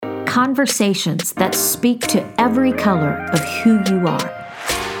conversations that speak to every color of who you are.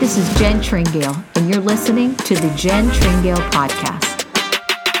 This is Jen Tringale, and you're listening to the Jen Tringale Podcast.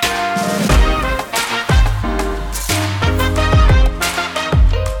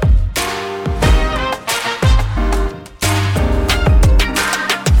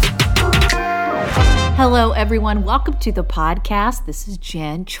 Hello, everyone. Welcome to the podcast. This is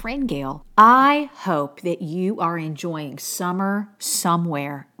Jen Tringale. I hope that you are enjoying summer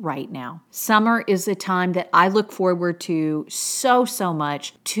somewhere right now. Summer is a time that I look forward to so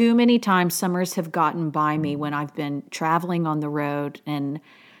much. Too many times summers have gotten by me when I've been traveling on the road, and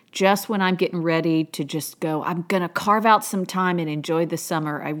just when I'm getting ready to just go, I'm going to carve out some time and enjoy the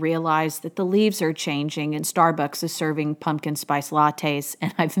summer, I realize that the leaves are changing and Starbucks is serving pumpkin spice lattes,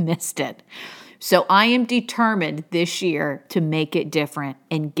 and I've missed it. So I am determined this year to make it different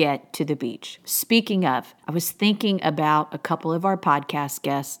and get to the beach. Speaking of, I was thinking about a couple of our podcast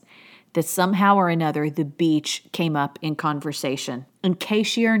guests that somehow or another the beach came up in conversation. In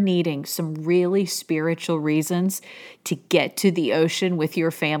case you're needing some really spiritual reasons to get to the ocean with your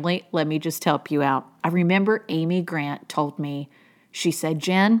family, let me just help you out. I remember Amy Grant told me, she said,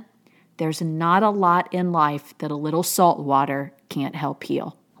 Jen, there's not a lot in life that a little salt water can't help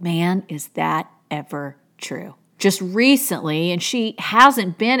heal. Man, is that ever true. Just recently, and she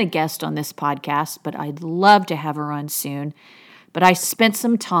hasn't been a guest on this podcast, but I'd love to have her on soon. But I spent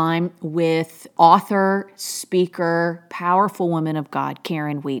some time with author, speaker, powerful woman of God,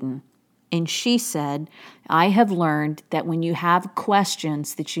 Karen Wheaton. And she said, I have learned that when you have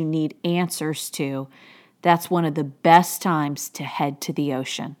questions that you need answers to, that's one of the best times to head to the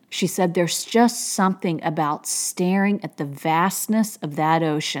ocean. She said there's just something about staring at the vastness of that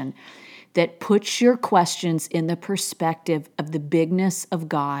ocean that puts your questions in the perspective of the bigness of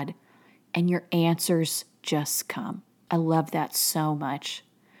God, and your answers just come. I love that so much.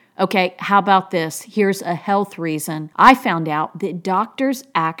 Okay, how about this? Here's a health reason. I found out that doctors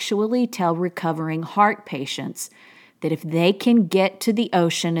actually tell recovering heart patients that if they can get to the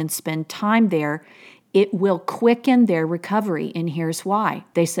ocean and spend time there, it will quicken their recovery, and here's why.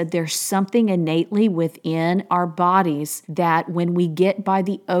 They said there's something innately within our bodies that when we get by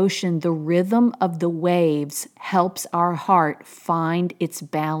the ocean, the rhythm of the waves helps our heart find its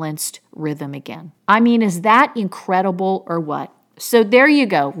balanced rhythm again. I mean, is that incredible or what? So there you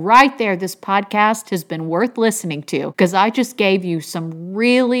go. Right there, this podcast has been worth listening to because I just gave you some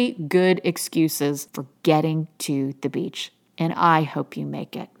really good excuses for getting to the beach, and I hope you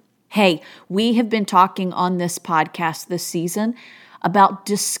make it. Hey, we have been talking on this podcast this season about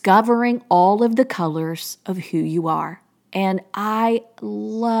discovering all of the colors of who you are. And I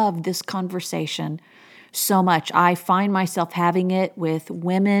love this conversation so much. I find myself having it with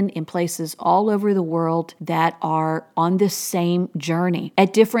women in places all over the world that are on this same journey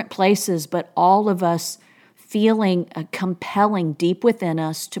at different places, but all of us feeling compelling deep within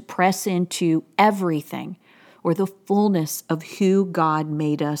us to press into everything or the fullness of who God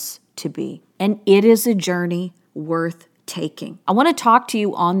made us to be. And it is a journey worth taking. I want to talk to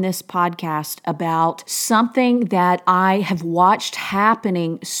you on this podcast about something that I have watched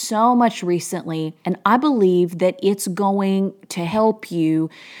happening so much recently, and I believe that it's going to help you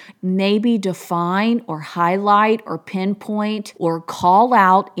maybe define or highlight or pinpoint or call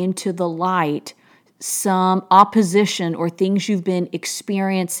out into the light some opposition or things you've been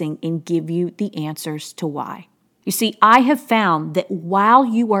experiencing and give you the answers to why. You see, I have found that while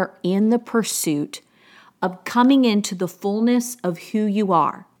you are in the pursuit of coming into the fullness of who you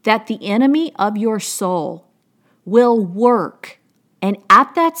are, that the enemy of your soul will work and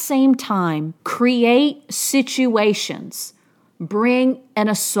at that same time create situations, bring an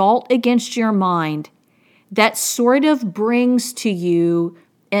assault against your mind that sort of brings to you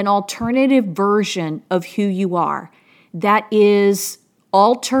an alternative version of who you are that is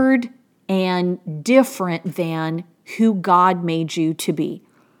altered and different than who God made you to be.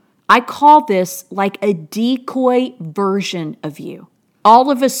 I call this like a decoy version of you. All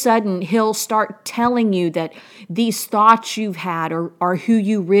of a sudden, he'll start telling you that these thoughts you've had are who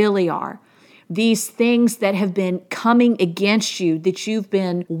you really are. These things that have been coming against you, that you've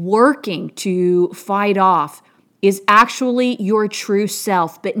been working to fight off, is actually your true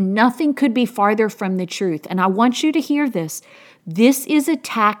self, but nothing could be farther from the truth. And I want you to hear this. This is a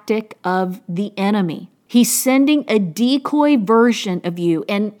tactic of the enemy. He's sending a decoy version of you.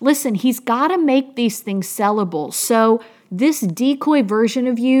 And listen, he's got to make these things sellable. So this decoy version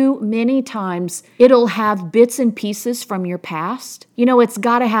of you, many times, it'll have bits and pieces from your past. You know, it's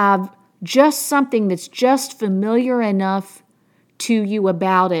got to have just something that's just familiar enough to you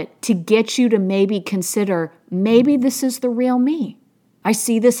about it to get you to maybe consider, maybe this is the real me. I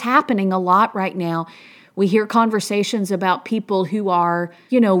see this happening a lot right now. We hear conversations about people who are,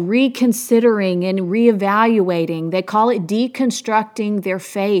 reconsidering and reevaluating. They call it deconstructing their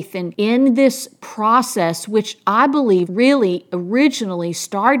faith. And in this process, which I believe really originally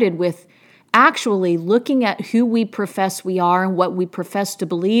started with actually looking at who we profess we are and what we profess to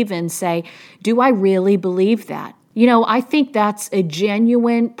believe and say, do I really believe that? I think that's a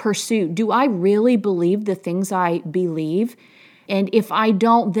genuine pursuit. Do I really believe the things I believe? And if I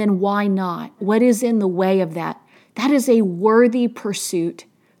don't, then why not? What is in the way of that? That is a worthy pursuit.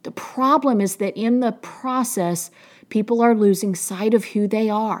 The problem is that in the process, people are losing sight of who they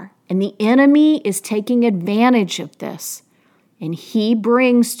are. And the enemy is taking advantage of this. And he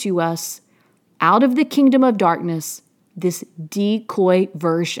brings to us, out of the kingdom of darkness, this decoy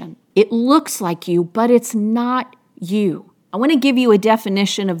version. It looks like you, but it's not you. I want to give you a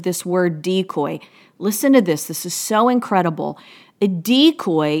definition of this word decoy. Listen to this. This is so incredible. A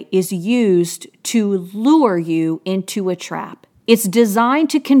decoy is used to lure you into a trap. It's designed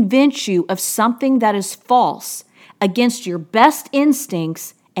to convince you of something that is false against your best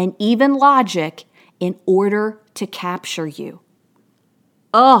instincts and even logic in order to capture you.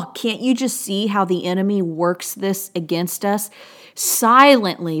 Oh, can't you just see how the enemy works this against us?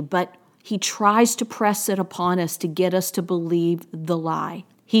 Silently, but he tries to press it upon us to get us to believe the lie.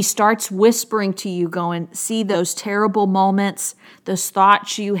 He starts whispering to you, going, see those terrible moments, those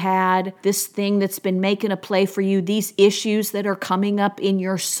thoughts you had, this thing that's been making a play for you, these issues that are coming up in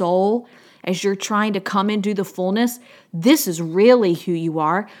your soul as you're trying to come into the fullness. This is really who you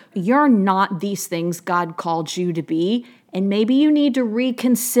are. You're not these things God called you to be, and maybe you need to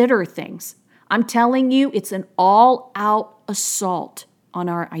reconsider things. I'm telling you, it's an all-out assault on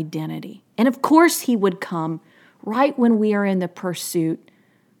our identity. And of course, he would come right when we are in the pursuit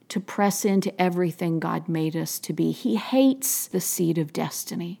to press into everything God made us to be. He hates the seed of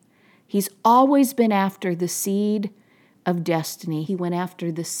destiny. He's always been after the seed of destiny. He went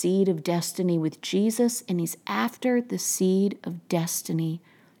after the seed of destiny with Jesus, and he's after the seed of destiny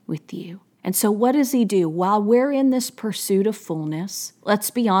with you. And so what does he do? While we're in this pursuit of fullness,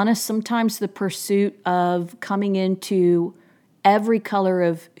 let's be honest, sometimes the pursuit of coming into every color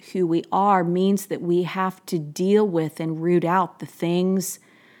of who we are means that we have to deal with and root out the things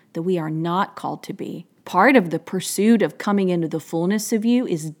that we are not called to be. Part of the pursuit of coming into the fullness of you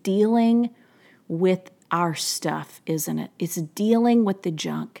is dealing with our stuff, isn't it? It's dealing with the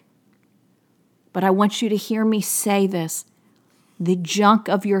junk. But I want you to hear me say this. The junk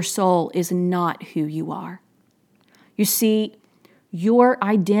of your soul is not who you are. You see, your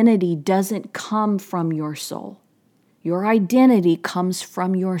identity doesn't come from your soul. Your identity comes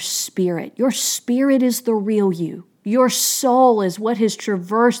from your spirit. Your spirit is the real you. Your soul is what has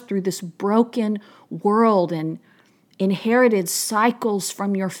traversed through this broken world and inherited cycles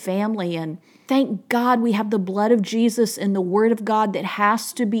from your family. And thank God we have the blood of Jesus and the word of God that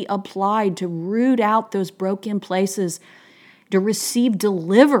has to be applied to root out those broken places, to receive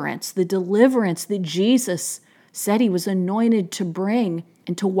deliverance, the deliverance that Jesus said he was anointed to bring,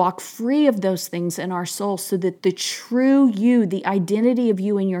 and to walk free of those things in our soul so that the true you, the identity of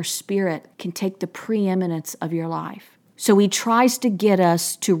you in your spirit, can take the preeminence of your life. So he tries to get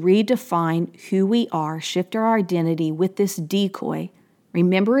us to redefine who we are, shift our identity with this decoy.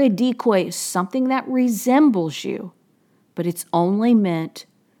 Remember, a decoy is something that resembles you, but it's only meant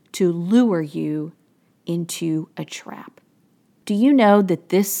to lure you into a trap. Do you know that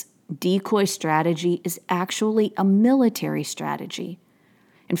this decoy strategy is actually a military strategy?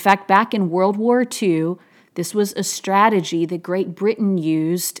 In fact, back in World War II, this was a strategy that Great Britain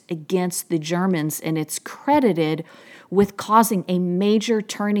used against the Germans, and it's credited with causing a major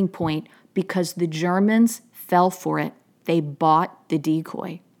turning point because the Germans fell for it. They bought the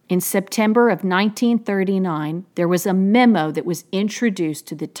decoy. In September of 1939, there was a memo that was introduced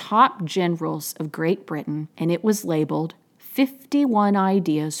to the top generals of Great Britain, and it was labeled 51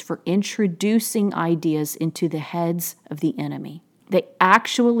 Ideas for Introducing Ideas into the Heads of the Enemy. They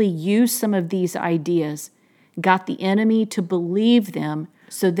actually used some of these ideas, got the enemy to believe them,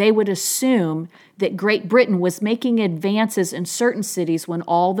 so they would assume that Great Britain was making advances in certain cities when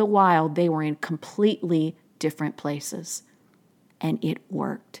all the while they were in completely different places. And it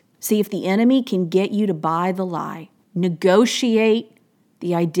worked. See, if the enemy can get you to buy the lie, negotiate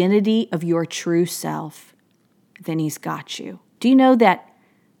the identity of your true self, then he's got you. Do you know that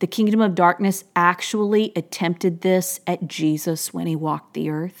the kingdom of darkness actually attempted this at Jesus when he walked the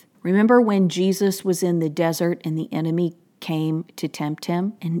earth? Remember when Jesus was in the desert and the enemy came to tempt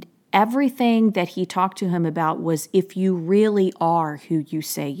him? And everything that he talked to him about was, if you really are who you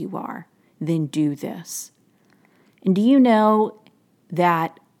say you are, then do this. And do you know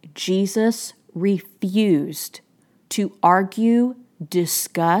that Jesus refused to argue,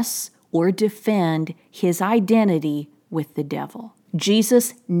 discuss, or defend his identity with the devil.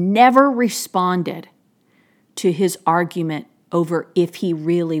 Jesus never responded to his argument over if he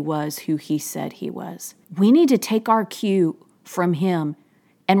really was who he said he was. We need to take our cue from him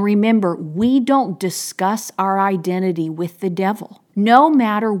and remember, we don't discuss our identity with the devil. No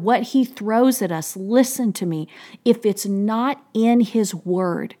matter what he throws at us, listen to me. If it's not in his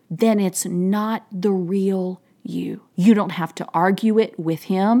word, then it's not the real you. You don't have to argue it with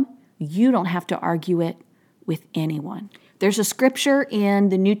him. You don't have to argue it with anyone. There's a scripture in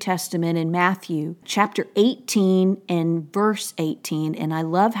the New Testament in Matthew chapter 18 and verse 18, and I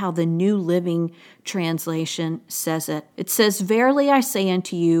love how the New Living Translation says it. It says, "Verily I say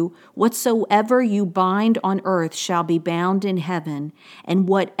unto you, whatsoever you bind on earth shall be bound in heaven, and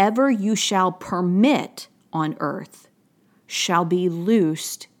whatever you shall permit on earth shall be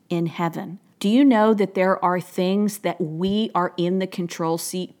loosed in heaven." Do you know that there are things that we are in the control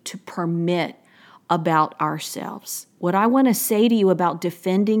seat to permit about ourselves? What I want to say to you about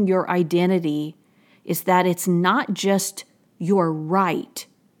defending your identity is that it's not just your right,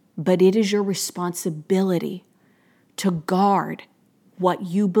 but it is your responsibility to guard what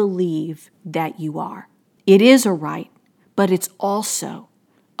you believe that you are. It is a right, but it's also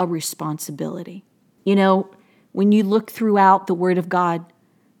a responsibility. You know, when you look throughout the Word of God,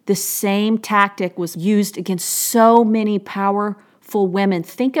 the same tactic was used against so many powerful women.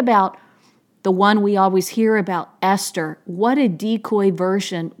 Think about the one we always hear about, Esther. What a decoy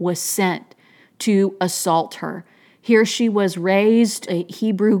version was sent to assault her. Here she was raised, a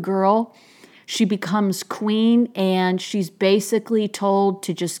Hebrew girl. She becomes queen, and she's basically told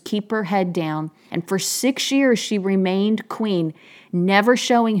to just keep her head down. And for 6 years, she remained queen, never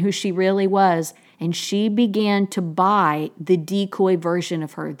showing who she really was. And she began to buy the decoy version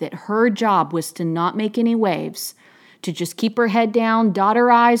of her, that her job was to not make any waves, to just keep her head down, dot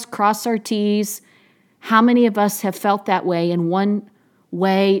her I's, cross our T's. How many of us have felt that way in one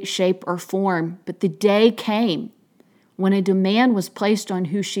way, shape, or form? But the day came when a demand was placed on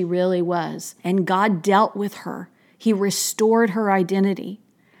who she really was, and God dealt with her. He restored her identity.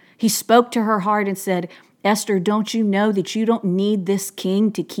 He spoke to her heart and said, "Esther, don't you know that you don't need this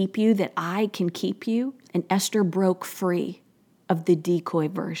king to keep you, that I can keep you?" And Esther broke free of the decoy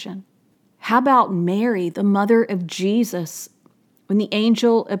version. How about Mary, the mother of Jesus, when the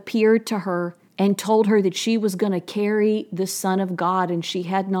angel appeared to her and told her that she was going to carry the Son of God and she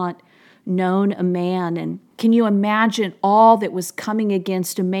had not known a man? And can you imagine all that was coming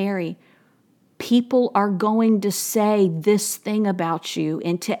against Mary? People are going to say this thing about you,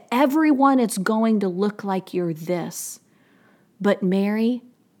 and to everyone it's going to look like you're this. But Mary,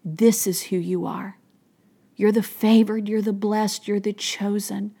 this is who you are. You're the favored, you're the blessed, you're the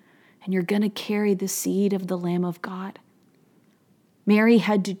chosen, and you're going to carry the seed of the Lamb of God. Mary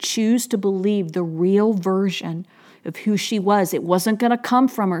had to choose to believe the real version of who she was. It wasn't going to come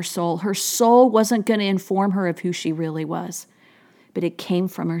from her soul. Her soul wasn't going to inform her of who she really was, but it came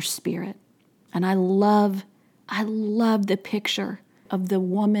from her spirit. And I love the picture of the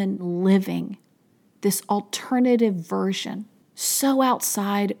woman living this alternative version, so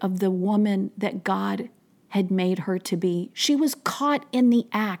outside of the woman that God had made her to be. She was caught in the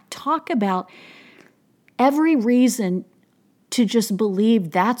act. Talk about every reason to just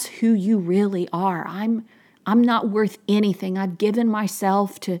believe that's who you really are. I'm not worth anything. I've given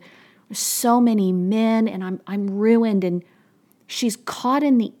myself to so many men, and I'm ruined. And she's caught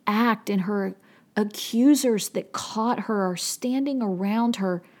in the act, and her accusers that caught her are standing around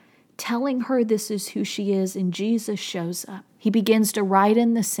her, telling her this is who she is, and Jesus shows up. He begins to write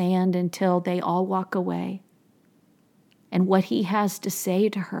in the sand until they all walk away. And what he has to say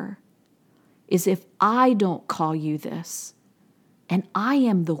to her is, if I don't call you this, and I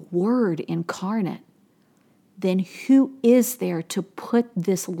am the Word incarnate, then who is there to put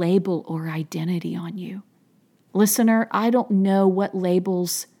this label or identity on you? Listener, I don't know what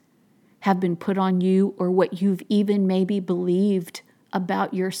labels have been put on you or what you've even maybe believed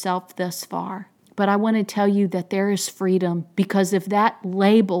about yourself thus far. But I want to tell you that there is freedom, because if that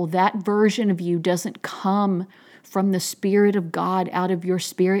label, that version of you doesn't come from the Spirit of God out of your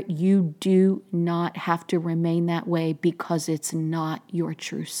spirit, you do not have to remain that way, because it's not your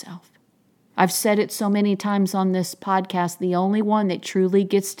true self. I've said it so many times on this podcast, the only one that truly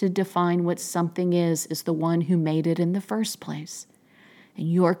gets to define what something is the one who made it in the first place. And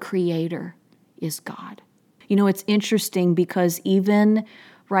your creator is God. You know, it's interesting because even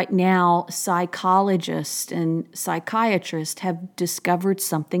right now, psychologists and psychiatrists have discovered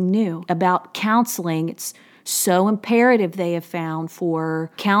something new about counseling. It's So imperative, they have found,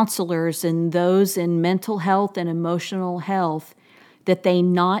 for counselors and those in mental health and emotional health, that they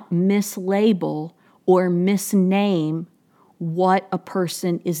not mislabel or misname what a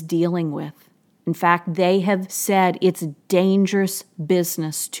person is dealing with. In fact, they have said it's dangerous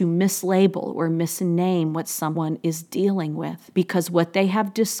business to mislabel or misname what someone is dealing with, because what they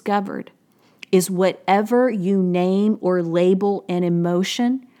have discovered is whatever you name or label an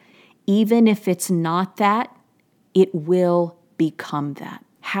emotion, even if it's not that, it will become that.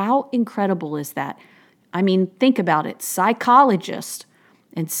 How incredible is that? I mean, think about it. Psychologists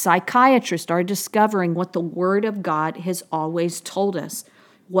and psychiatrists are discovering what the Word of God has always told us.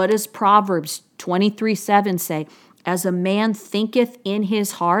 What does Proverbs 23:7 say? As a man thinketh in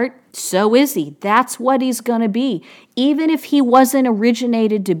his heart, so is he. That's what he's going to be. Even if he wasn't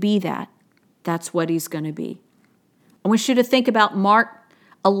originated to be that, that's what he's going to be. I want you to think about Mark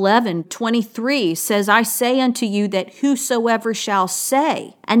 11:23 says, I say unto you that whosoever shall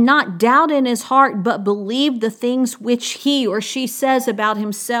say, and not doubt in his heart, but believe the things which he or she says about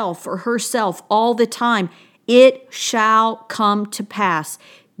himself or herself all the time, it shall come to pass.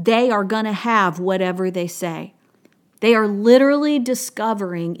 They are going to have whatever they say. They are literally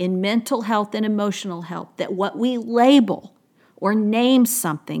discovering in mental health and emotional health that what we label or name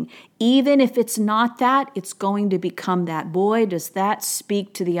something, even if it's not that, it's going to become that. Boy, does that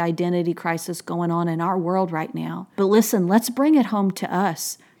speak to the identity crisis going on in our world right now. But listen, let's bring it home to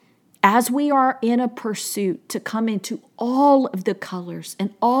us. As we are in a pursuit to come into all of the colors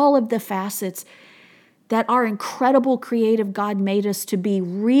and all of the facets that our incredible creative God made us to be,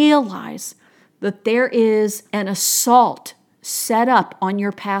 realize that there is an assault set up on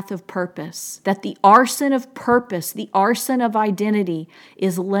your path of purpose, that the arson of purpose, the arson of identity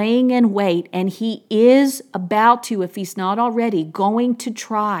is laying in wait, and he is about to, if he's not already, going to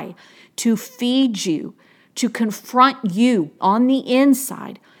try to feed you, to confront you on the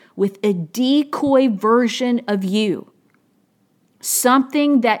inside with a decoy version of you.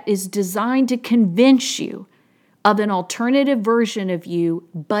 Something that is designed to convince you of an alternative version of you,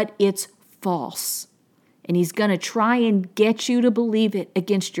 but it's false. And he's going to try and get you to believe it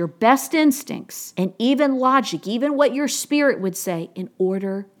against your best instincts and even logic, even what your spirit would say, in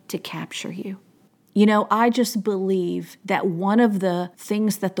order to capture you. You know, I just believe that one of the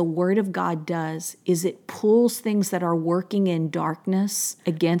things that the Word of God does is it pulls things that are working in darkness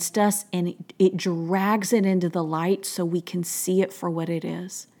against us, and it drags it into the light so we can see it for what it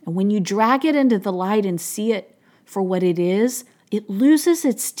is. And when you drag it into the light and see it for what it is, it loses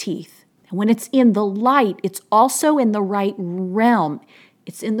its teeth. And when it's in the light, it's also in the right realm.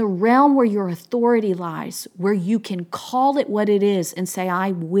 It's in the realm where your authority lies, where you can call it what it is and say,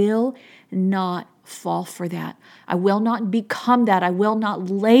 I will not fall for that. I will not become that. I will not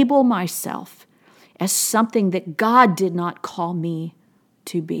label myself as something that God did not call me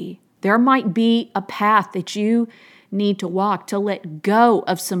to be. There might be a path that you need to walk to let go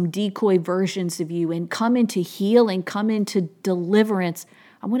of some decoy versions of you and come into healing, come into deliverance.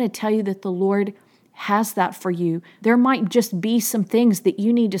 I want to tell you that the Lord has that for you. There might just be some things that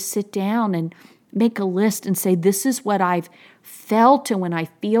you need to sit down and make a list and say, this is what I've felt, and when I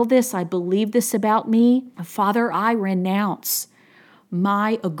feel this, I believe this about me. Father, I renounce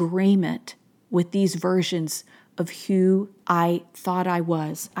my agreement with these versions of who I thought I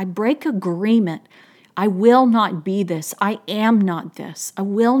was. I break agreement. I will not be this. I am not this. I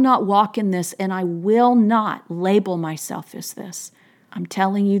will not walk in this, and I will not label myself as this. I'm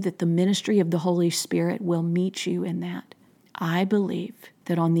telling you that the ministry of the Holy Spirit will meet you in that. I believe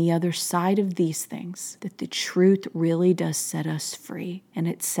that on the other side of these things, that the truth really does set us free, and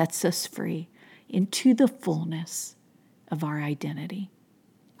it sets us free into the fullness of our identity.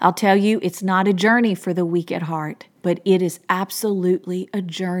 I'll tell you, it's not a journey for the weak at heart, but it is absolutely a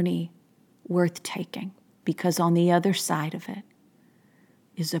journey worth taking, because on the other side of it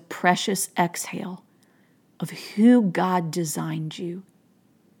is a precious exhale of who God designed you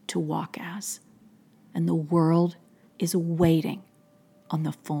to walk as. And the world is waiting on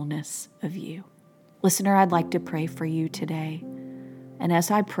the fullness of you. Listener, I'd like to pray for you today. And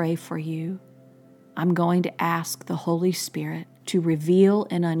as I pray for you, I'm going to ask the Holy Spirit to reveal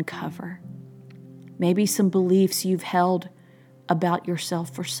and uncover maybe some beliefs you've held about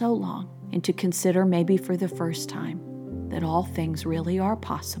yourself for so long, and to consider maybe for the first time that all things really are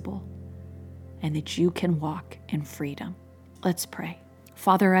possible and that you can walk in freedom. Let's pray.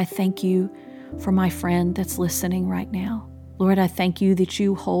 Father, I thank you for my friend that's listening right now. Lord, I thank you that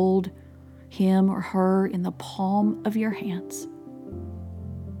you hold him or her in the palm of your hands.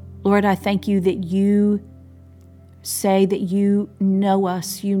 Lord, I thank you that you say that you know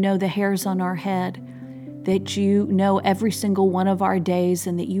us, you know the hairs on our head, that you know every single one of our days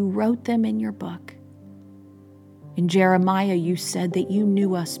and that you wrote them in your book. In Jeremiah, you said that you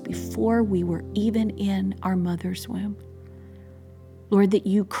knew us before we were even in our mother's womb. Lord, that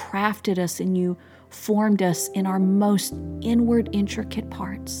you crafted us and you formed us in our most inward, intricate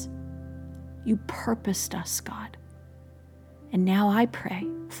parts. You purposed us, God. And now I pray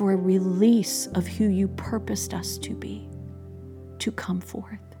for a release of who you purposed us to be, to come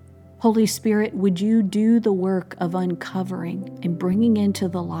forth. Holy Spirit, would you do the work of uncovering and bringing into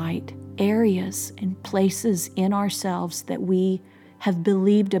the light areas and places in ourselves that we have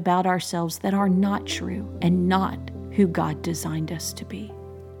believed about ourselves that are not true and not who God designed us to be.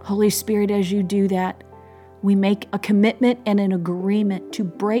 Holy Spirit, as you do that, we make a commitment and an agreement to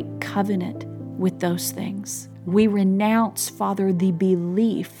break covenant with those things. We renounce, Father, the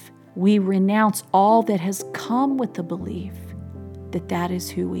belief. We renounce all that has come with the belief that that is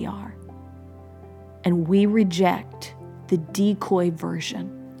who we are. And we reject the decoy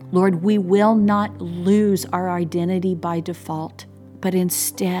version. Lord, we will not lose our identity by default, but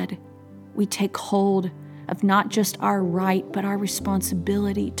instead we take hold of not just our right, but our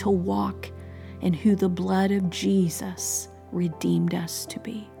responsibility to walk in who the blood of Jesus redeemed us to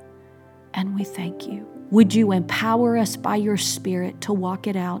be. And we thank you. Would you empower us by your Spirit to walk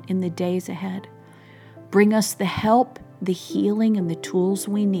it out in the days ahead? Bring us the help, the healing, and the tools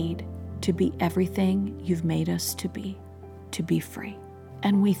we need to be everything you've made us to be free.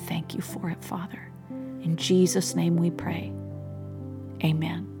 And we thank you for it, Father. In Jesus' name we pray.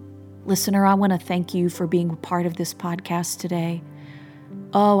 Amen. Listener, I want to thank you for being a part of this podcast today.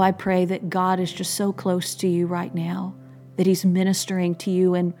 Oh, I pray that God is just so close to you right now, that He's ministering to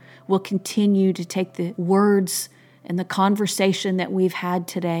you and will continue to take the words and the conversation that we've had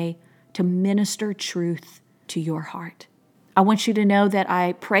today to minister truth to your heart. I want you to know that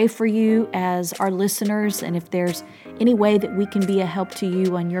I pray for you as our listeners, and if there's any way that we can be a help to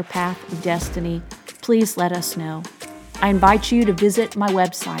you on your path of destiny, please let us know. I invite you to visit my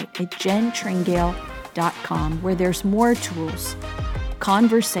website at jentringale.com, where there's more tools,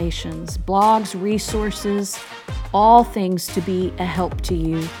 conversations, blogs, resources, all things to be a help to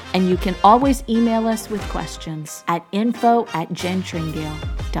you. And you can always email us with questions at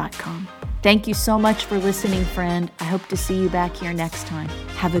info@jentringale.com. Thank you so much for listening, friend. I hope to see you back here next time.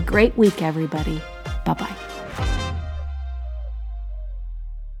 Have a great week, everybody. Bye-bye.